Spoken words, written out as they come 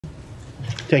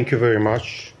Thank you very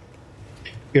much.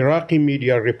 Iraqi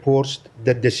media reports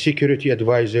that the security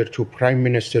advisor to Prime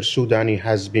Minister Soudani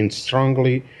has been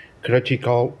strongly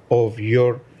critical of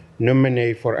your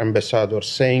nominee for ambassador,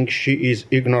 saying she is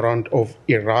ignorant of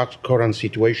Iraq's current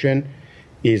situation,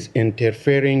 is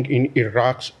interfering in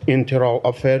Iraq's internal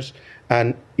affairs,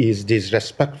 and is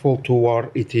disrespectful toward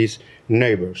its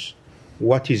neighbors.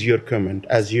 What is your comment?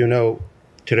 As you know,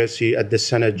 Tracy at the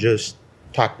Senate just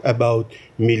talked about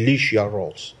militia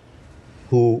roles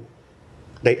who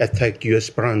they attacked U.S.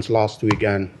 brands last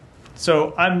weekend.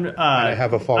 So I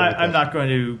have a follow-up. I'm not going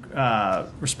to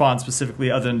respond specifically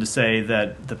other than to say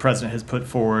that the president has put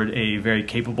forward a very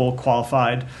capable,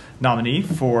 qualified nominee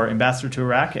for ambassador to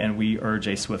Iraq, and we urge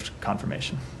a swift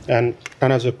confirmation. And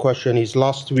another question is,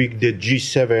 last week the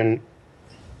G7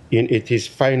 in its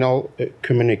final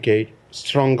communique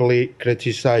strongly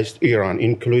criticized Iran,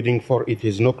 including for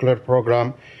its nuclear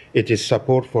program, its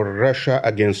support for Russia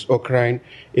against Ukraine,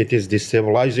 its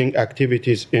destabilizing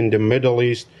activities in the Middle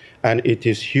East, and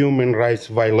its human rights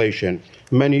violation.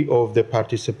 Many of the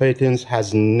participants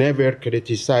has never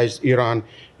criticized Iran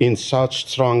in such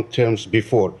strong terms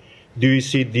before. Do you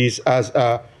see this as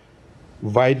a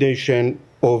validation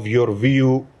of your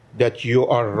view that you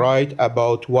are right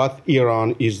about what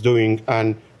Iran is doing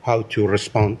and how to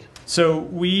respond? So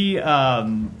we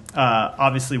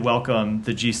obviously welcome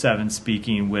the G7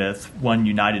 speaking with one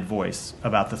united voice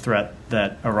about the threat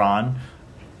that Iran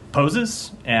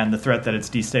poses and the threat that its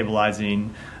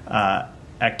destabilizing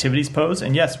activities pose.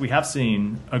 And yes, we have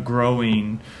seen a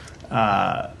growing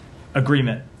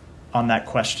agreement on that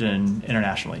question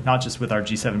internationally, not just with our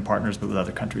G7 partners, but with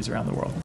other countries around the world.